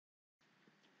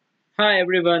Hi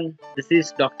everyone, this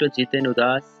is Dr. Jiten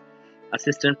Udhas,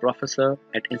 Assistant Professor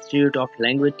at Institute of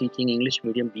Language Teaching English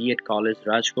Medium B.Ed College,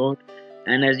 Rajkot.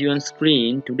 And as you on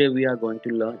screen, today we are going to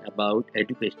learn about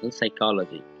educational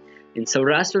psychology. In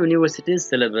Saurashtra University's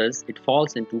syllabus, it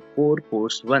falls into Core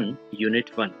Course 1,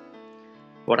 Unit 1.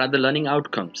 What are the learning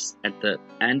outcomes? At the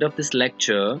end of this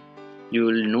lecture, you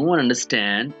will know and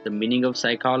understand the meaning of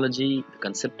psychology, the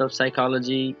concept of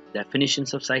psychology,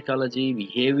 definitions of psychology,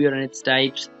 behavior and its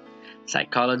types,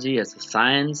 psychology as a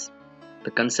science,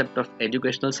 the concept of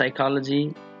educational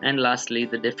psychology, and lastly,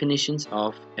 the definitions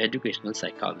of educational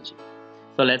psychology.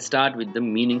 So let's start with the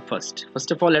meaning first.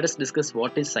 First of all, let us discuss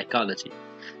what is psychology.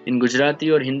 In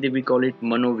Gujarati or Hindi, we call it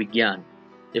Manovigyan.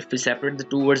 If we separate the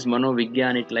two words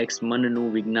Manovigyan, it likes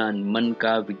Mananu Vignan, Man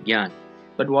ka Vigyan.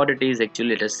 But what it is actually,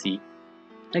 let us see.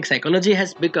 Like psychology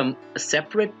has become a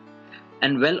separate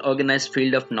and well-organized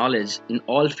field of knowledge in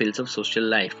all fields of social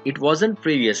life. It wasn't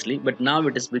previously, but now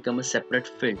it has become a separate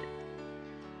field.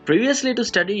 Previously, to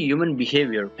study human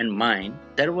behavior and mind,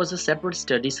 there was a separate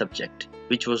study subject,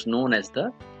 which was known as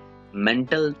the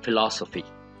mental philosophy.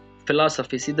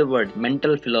 Philosophy, see the word,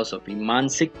 mental philosophy,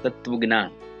 मानसिक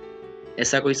तत्वज्ञान,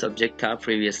 ऐसा कोई subject था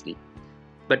previously.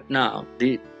 But now,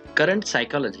 the current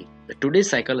psychology, the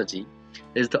today's psychology,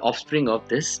 is the offspring of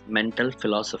this mental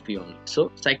philosophy only.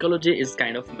 So psychology is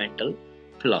kind of mental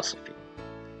philosophy.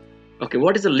 Okay,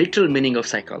 what is the literal meaning of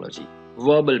psychology?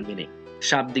 Verbal meaning,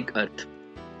 shabdik arth.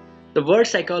 The word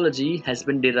psychology has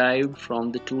been derived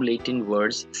from the two Latin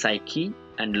words psyche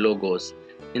and logos.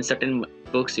 In certain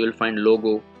books you will find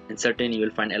logo, in certain you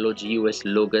will find logos,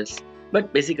 logos,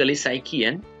 but basically psyche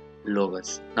and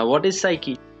logos. Now what is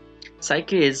psyche?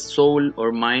 Psyche is soul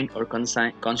or mind or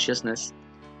consciousness,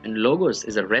 and logos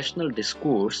is a rational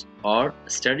discourse or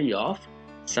study of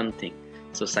something.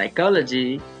 So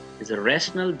psychology is a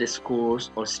rational discourse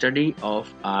or study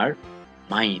of our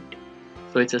mind.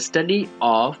 So it's a study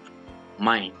of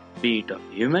mind, be it of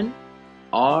human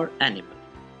or animal.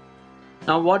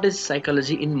 Now what is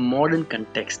psychology in modern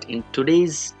context? In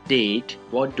today's date,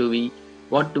 what do we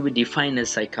define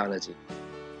as psychology?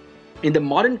 In the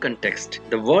modern context,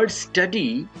 the word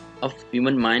study of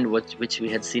human mind, which we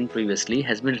had seen previously,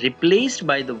 has been replaced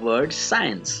by the word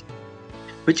science,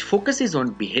 which focuses on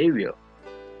behavior.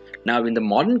 Now, in the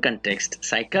modern context,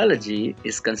 psychology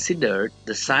is considered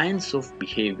the science of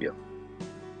behavior.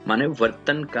 माने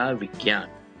वर्तन का विज्ञान.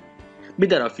 Be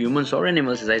that of humans or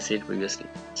animals, as I said previously.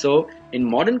 So, in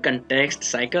modern context,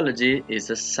 psychology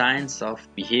is a science of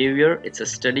behavior. It's a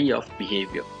study of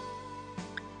behavior.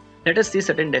 Let us see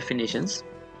certain definitions.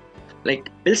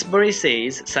 Like Pillsbury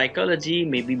says, psychology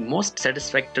may be most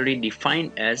satisfactorily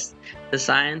defined as the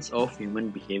science of human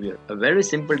behavior. A very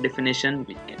simple definition,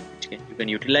 you can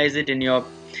utilize it in your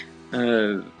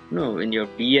in your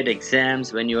B.Ed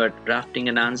exams when you are drafting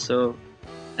an answer,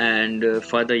 and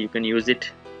further you can use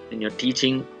it in your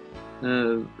teaching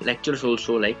lectures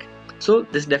also. So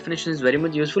this definition is very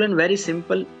much useful and very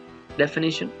simple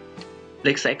definition.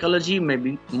 Like psychology may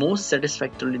be most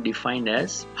satisfactorily defined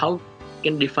as, how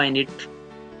can define it?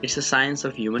 It's a science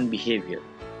of human behavior.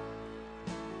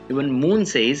 Even Moon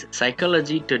says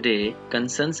psychology today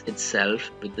concerns itself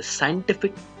with the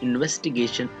scientific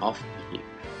investigation of behavior.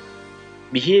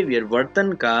 Behavior,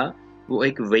 वर्तन का वो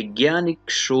एक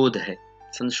वैज्ञानिक शोध है,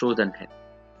 संशोधन है.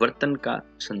 वर्तन का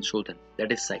संशोधन,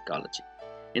 that is psychology.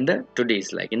 In the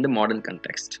today's, like in the modern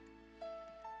context.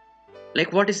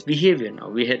 Like what is behavior now?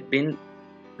 We had been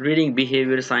reading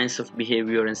behavior, science of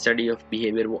behavior and study of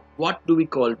behavior. What do we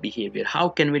call behavior? How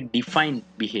can we define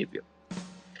behavior?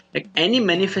 Like any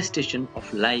manifestation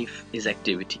of life is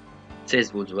activity,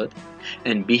 says Wordsworth,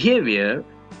 and behavior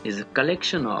is a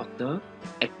collection of the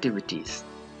activities.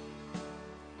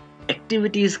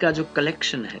 Activities का जो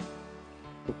collection है,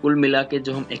 तो कुल मिला के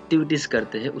जो हम activities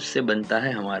करते हैं उससे बनता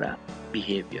है हमारा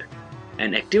behavior.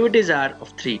 And activities are of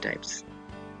three types.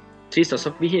 Three sorts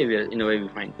of behavior in a way we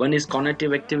find. One is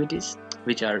cognitive activities,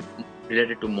 which are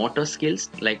related to motor skills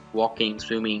like walking,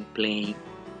 swimming, playing.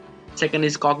 Second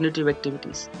is cognitive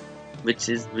activities, which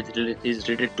is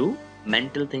related to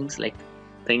mental things like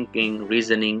thinking,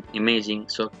 reasoning, imaging.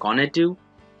 So cognitive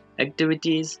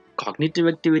activities, cognitive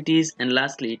activities, and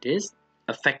lastly it is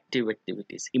affective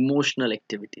activities, emotional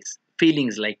activities,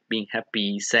 feelings like being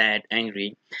happy, sad,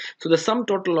 angry. So the sum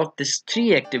total of these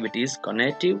three activities,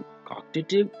 cognitive,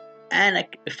 cognitive, and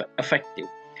affective,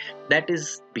 that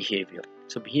is behavior.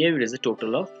 So behavior is a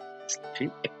total of three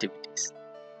activities.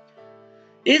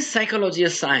 Is psychology a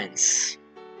science?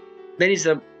 There is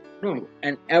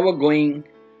an ever-going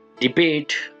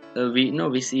debate.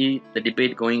 We see the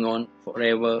debate going on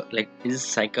forever. Like, is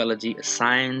psychology a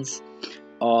science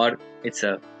or it's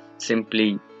a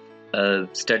simply a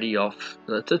study of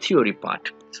the theory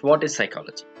part. So what is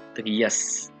psychology?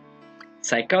 Yes,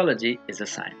 psychology is a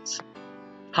science.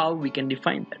 How we can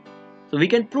define that? So we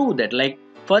can prove that, like,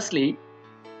 firstly,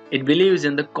 it believes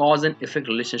in the cause and effect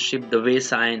relationship the way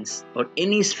science or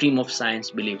any stream of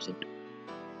science believes in.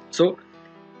 So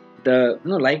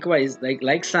likewise,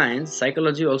 like science,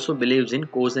 psychology also believes in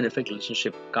cause and effect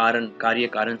relationship, karan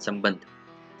sambandh.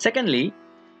 Secondly,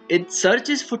 it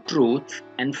searches for truth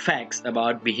and facts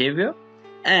about behavior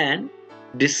and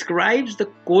describes the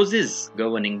causes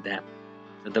governing them.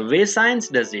 So the way science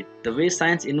does it, the way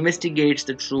science investigates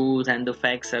the truth and the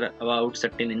facts about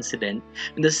certain incident,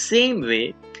 in the same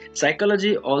way,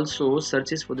 psychology also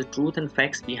searches for the truth and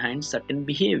facts behind certain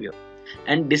behavior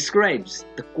and describes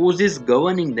the causes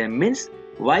governing them, means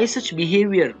why such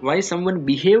behavior, why someone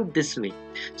behaved this way.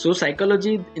 So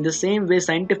psychology, in the same way,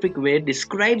 scientific way,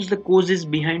 describes the causes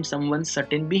behind someone's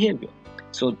certain behavior.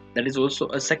 So that is also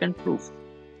a second proof.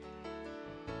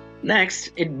 Next,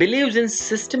 it believes in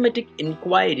systematic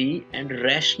inquiry and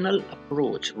rational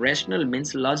approach. Rational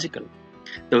means logical.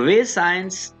 The way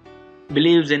science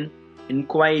believes in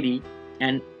inquiry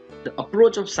and the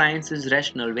approach of science is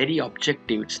rational, very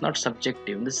objective, it's not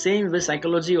subjective. In the same way,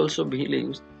 psychology also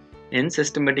believes in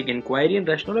systematic inquiry and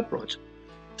rational approach.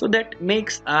 So that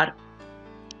makes our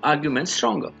argument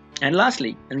stronger. And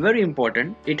lastly, and very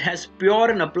important, it has pure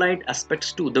and applied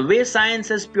aspects too. The way science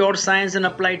has pure science and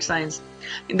applied science,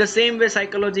 in the same way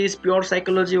psychology is pure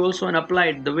psychology also and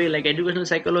applied, the way like educational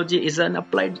psychology is an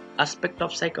applied aspect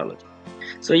of psychology.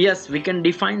 So yes, we can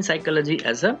define psychology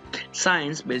as a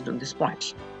science based on these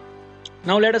points.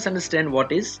 Now let us understand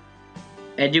what is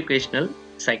educational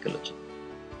psychology.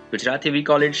 Gujarati we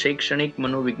call it Shaikshanic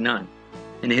Manovignan.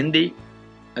 In Hindi,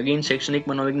 again Shaikshanic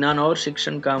Manovignan or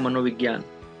Shikshan ka Manovigyan.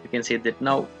 You can say that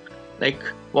now. Like,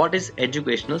 what is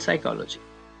educational psychology?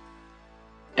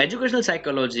 Educational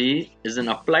psychology is an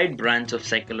applied branch of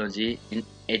psychology in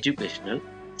educational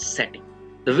setting.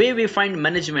 The way we find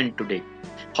management today,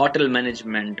 hotel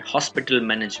management, hospital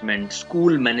management,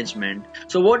 school management.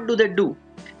 So what do?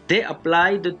 They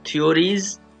apply the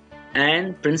theories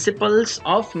and principles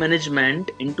of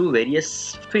management into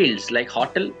various fields. Like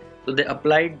hotel, so they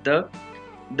applied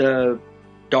the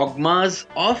dogmas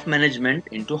of management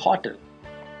into hotel.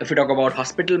 If we talk about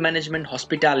hospital management,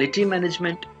 hospitality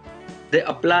management, they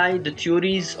apply the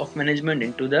theories of management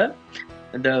into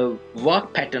the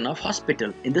work pattern of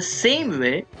hospital. In the same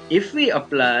way, if we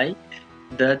apply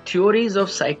the theories of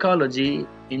psychology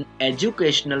in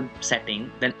educational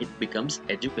setting, then it becomes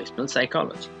educational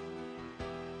psychology.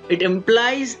 It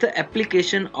implies the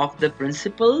application of the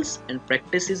principles and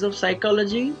practices of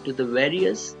psychology to the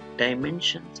various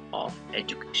dimensions of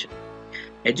education.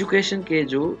 Education के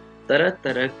जो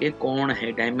तरह के कौन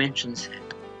है, dimensions है,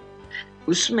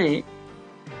 उसमें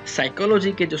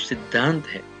psychology के जो सिद्धांत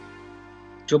है,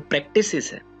 जो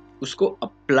practices है, उसको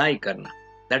apply करना,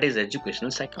 that is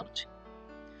educational psychology.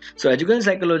 So educational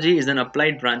psychology is an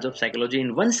applied branch of psychology.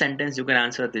 In one sentence you can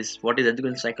answer this. What is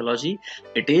educational psychology?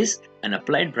 It is an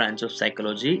applied branch of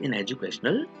psychology in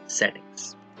educational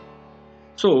settings.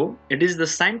 So it is the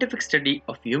scientific study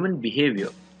of human behavior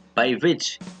by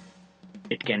which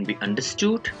it can be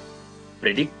understood,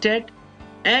 predicted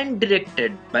and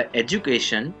directed by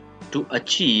education to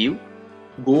achieve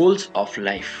goals of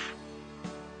life.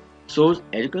 So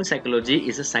educational psychology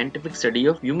is a scientific study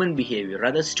of human behavior,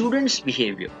 rather students'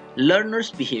 behavior,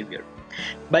 learners' behavior,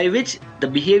 by which the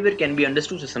behavior can be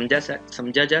understood,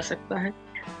 समझा जा सकता है,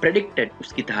 predicted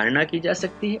उसकी धारणा की जा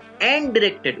सकती है, and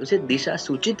directed उसे दिशा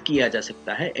सूचित किया जा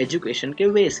सकता है education के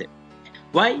way से.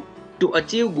 Why? To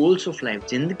achieve goals of life.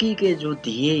 जिंदगी के जो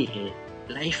ध्येय है,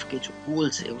 life के जो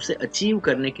goals है, उसे achieve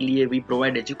करने के लिए we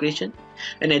provide education,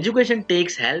 and education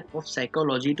takes help of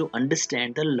psychology to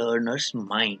understand the learner's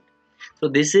mind. So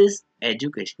this is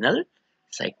educational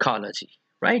psychology,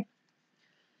 right?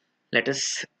 Let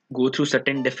us go through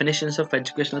certain definitions of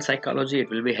educational psychology.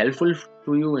 It will be helpful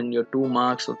to you in your 2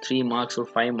 marks or 3 marks or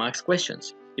 5 marks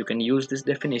questions. You can use these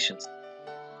definitions.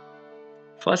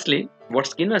 Firstly, what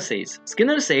Skinner says.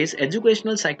 Skinner says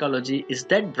educational psychology is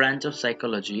that branch of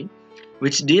psychology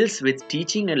which deals with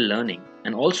teaching and learning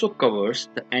and also covers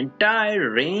the entire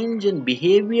range and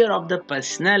behavior of the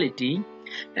personality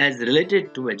as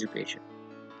related to education.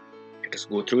 Let us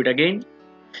go through it again.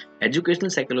 Educational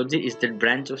psychology is that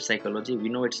branch of psychology, we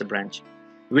know it's a branch,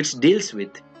 which deals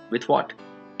with what?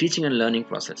 Teaching and learning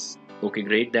process. Okay,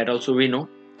 great, that also we know.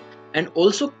 And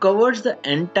also covers the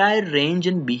entire range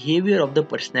and behavior of the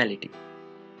personality.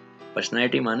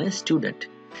 Personality means student.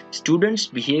 Student's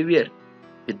behavior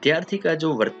विद्यार्थी का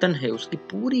जो वर्तन है उसकी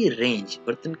पूरी range,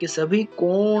 वर्तन के सभी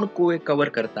कोण को कवर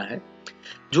करता है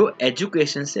जो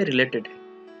एजुकेशन से रिलेटेड है.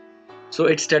 So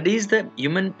it studies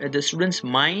the student's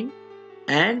mind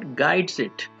and guides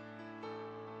it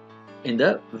in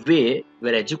the way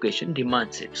where education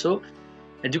demands it. So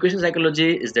education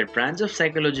psychology is that branch of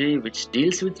psychology which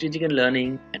deals with teaching and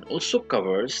learning and also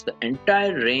covers the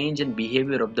entire range and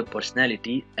behavior of the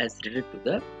personality as related to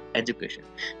the education.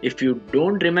 If you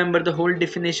don't remember the whole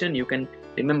definition, you can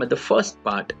remember the first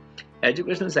part.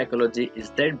 Educational psychology is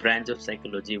that branch of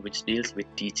psychology which deals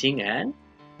with teaching and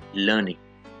learning.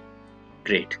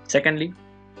 Great. Secondly,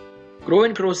 Crow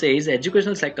and Crow says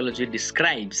educational psychology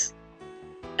describes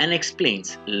and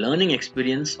explains learning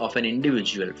experience of an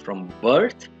individual from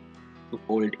birth to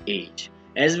old age.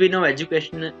 As we know,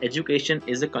 education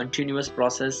is a continuous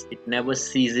process. It never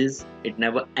ceases. It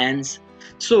never ends.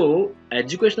 So,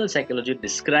 educational psychology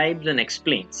describes and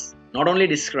explains. Not only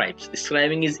describes.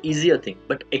 Describing is easier thing,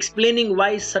 but explaining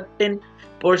why certain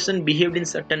person behaved in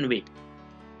certain way.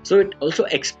 So it also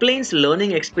explains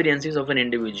learning experiences of an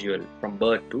individual from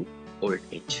birth to old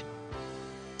age.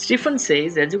 Stephen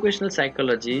says educational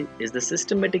psychology is the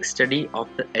systematic study of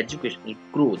the educational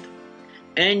growth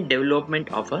and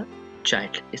development of a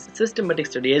child. It's a systematic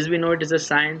study. As we know, it is a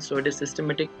science, so it is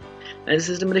systematic. And a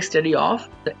systematic study of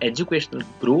the educational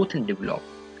growth and development.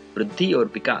 वृद्धि और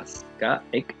विकास का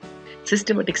एक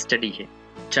systematic study है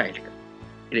child का.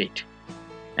 Great.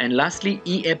 And lastly,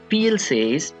 EAPL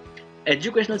says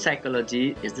educational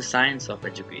psychology is the science of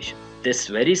education. This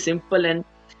very simple and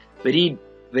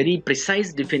very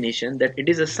precise definition that it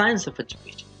is a science of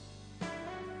education.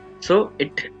 So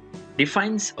it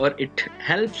defines or it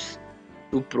helps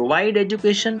to provide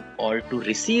education or to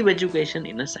receive education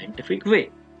in a scientific way.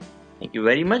 Thank you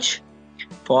very much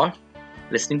for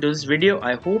listening to this video.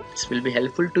 I hope this will be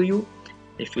helpful to you.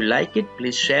 If you like it,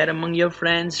 please share among your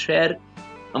friends, share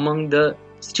among the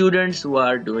students who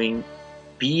are doing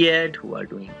B.Ed, who are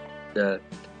doing the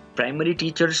primary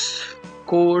teachers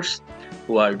course,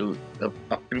 who are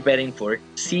preparing for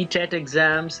CTET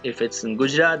exams. If it's in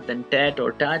Gujarat, then TET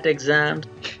or TAT exams,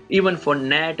 even for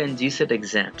NET and GSET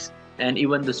exams, and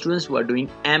even the students who are doing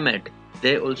AMED,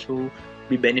 they also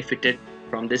be benefited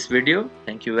from this video.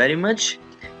 Thank you very much.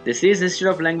 This is Institute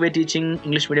of Language Teaching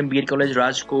English Medium B.Ed College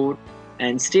Rajkot,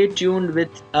 and stay tuned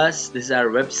with us. This is our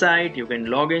website. You can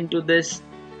log into this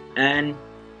and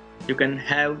you can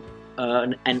have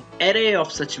an array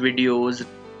of such videos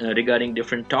regarding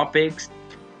different topics.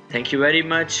 Thank you very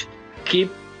much.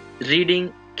 Keep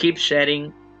reading, keep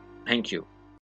sharing. Thank you.